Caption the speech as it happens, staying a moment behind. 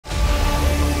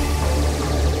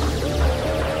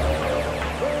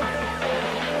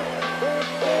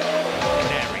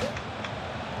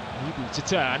to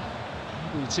turn.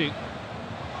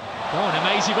 Oh, an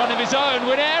amazing run of his own,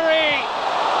 Nwaneri!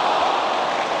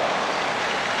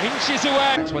 Inches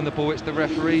away. That's when the ball hits the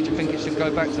referee. Do you think it should go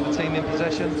back to the team in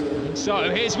possession? So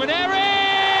here's Nwaneri!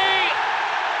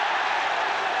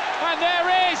 And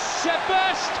there is a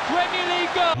first Premier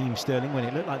League goal. Raheem Sterling, when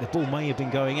it looked like the ball may have been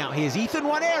going out. Here's Ethan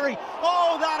Nwaneri.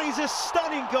 Oh, that is a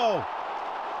stunning goal.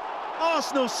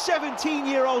 Arsenal's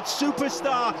 17-year-old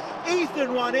superstar, Ethan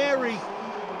Nwaneri,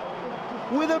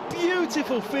 with a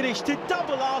beautiful finish to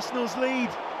double Arsenal's lead.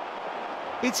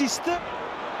 It's his third.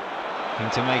 Looking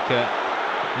to make an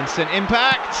instant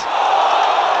impact.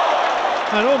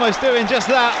 And almost doing just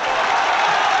that.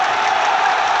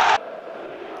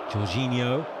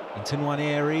 Jorginho into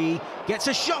Nwaneri, gets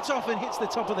a shot off and hits the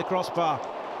top of the crossbar.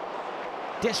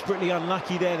 Desperately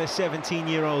unlucky there, the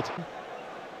 17-year-old.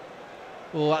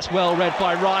 Oh, that's well read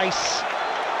by Rice.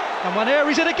 And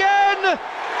Nwaneri's in again!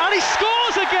 And he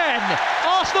scores again!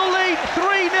 Arsenal lead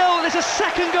 3-0. There's a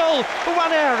second goal for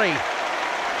Nwaneri.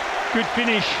 Good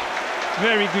finish.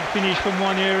 Very good finish from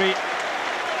Nwaneri.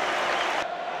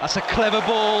 That's a clever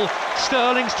ball.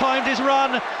 Sterling's timed his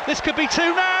run. This could be 2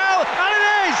 now, and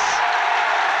it is!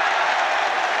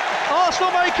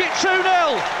 Arsenal make it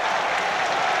 2-0.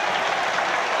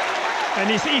 And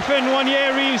it's Ethan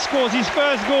Nwaneri who scores his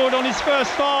first goal on his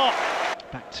first start.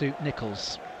 Back to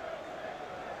Nichols.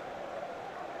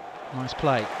 Nice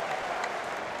play.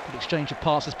 Good exchange of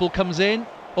passes. Ball comes in.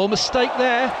 Oh, mistake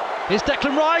there. Here's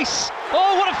Declan Rice.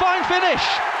 Oh, what a fine finish.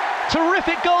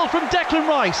 Terrific goal from Declan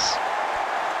Rice.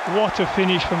 What a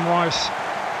finish from Rice.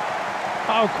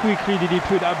 How quickly did he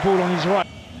put that ball on his right?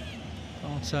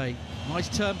 Partey, nice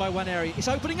turn by Nwaneri. It's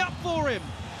opening up for him.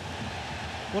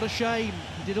 What a shame.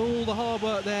 He did all the hard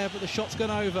work there, but the shot's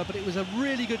gone over. But it was a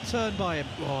really good turn by him.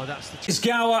 Oh, that's the... It's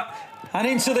Gower, and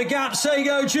into the gap,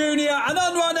 Sego Jr. and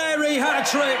Nwaneri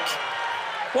hat-trick.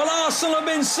 Well, Arsenal have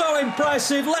been so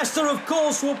impressive. Leicester, of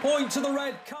course, will point to the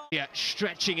red card. Yeah,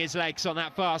 stretching his legs on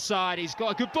that far side. He's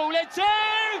got a good ball in too!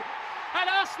 And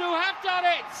Arsenal have done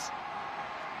it!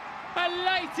 A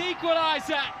late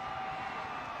equaliser.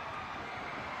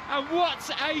 And what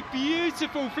a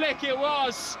beautiful flick it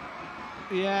was.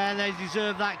 Yeah, they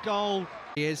deserve that goal.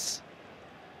 He is.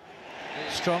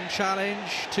 Strong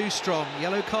challenge, too strong.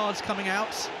 Yellow cards coming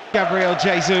out. Gabriel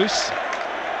Jesus.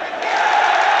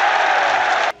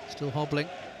 Still hobbling.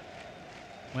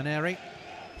 Nwaneri.